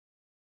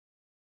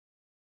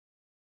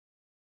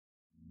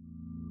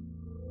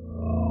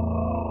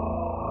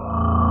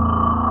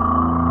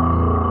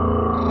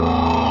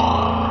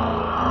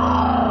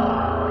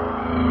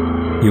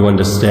you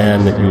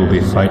understand that you will be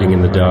fighting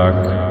in the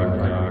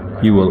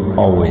dark, you will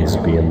always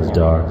be in the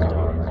dark.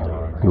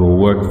 You will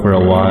work for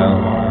a while,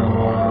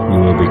 you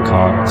will be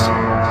caught,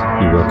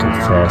 you will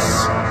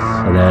confess,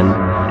 and then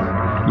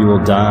you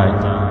will die.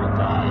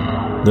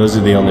 Those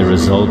are the only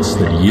results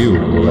that you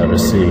will ever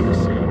see.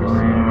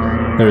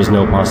 There is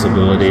no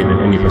possibility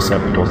that any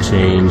perceptible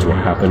change will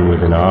happen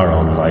within our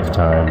own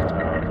lifetime.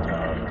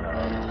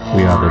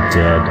 We are the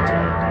dead.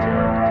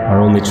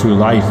 Our only true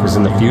life is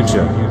in the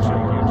future.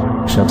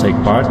 We shall take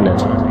part in it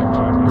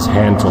as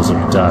handfuls of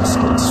dust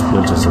and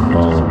splinters of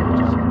bone.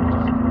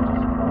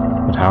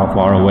 But how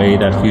far away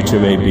that future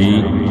may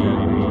be,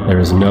 there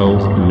is no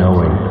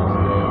knowing.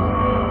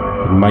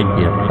 It might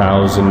be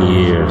 1,000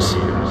 years.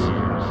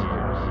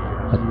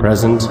 At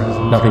present,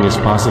 nothing is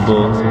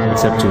possible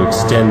except to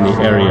extend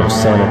the area of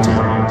sanity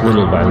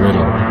little by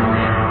little.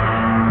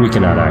 We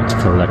cannot act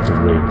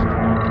collectively.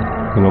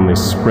 We can only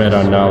spread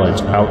our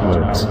knowledge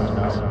outwards,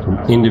 from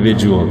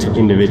individual to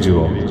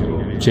individual,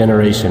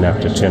 generation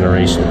after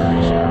generation.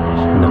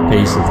 In the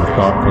face of the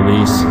thought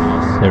police,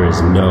 there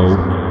is no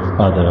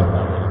other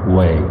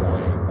way.